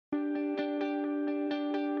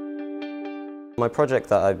My project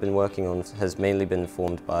that I've been working on has mainly been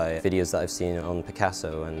formed by videos that I've seen on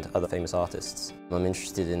Picasso and other famous artists. I'm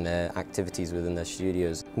interested in their activities within their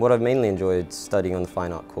studios. What I've mainly enjoyed studying on the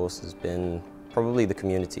fine art course has been probably the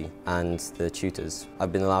community and the tutors.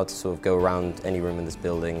 I've been allowed to sort of go around any room in this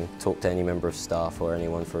building, talk to any member of staff or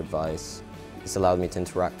anyone for advice. It's allowed me to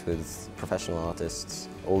interact with professional artists.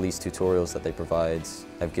 All these tutorials that they provide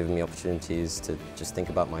have given me opportunities to just think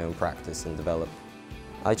about my own practice and develop.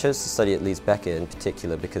 I chose to study at Leeds Beckett in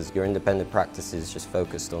particular because your independent practice is just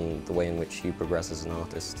focused on the way in which you progress as an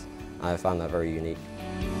artist. I found that very unique.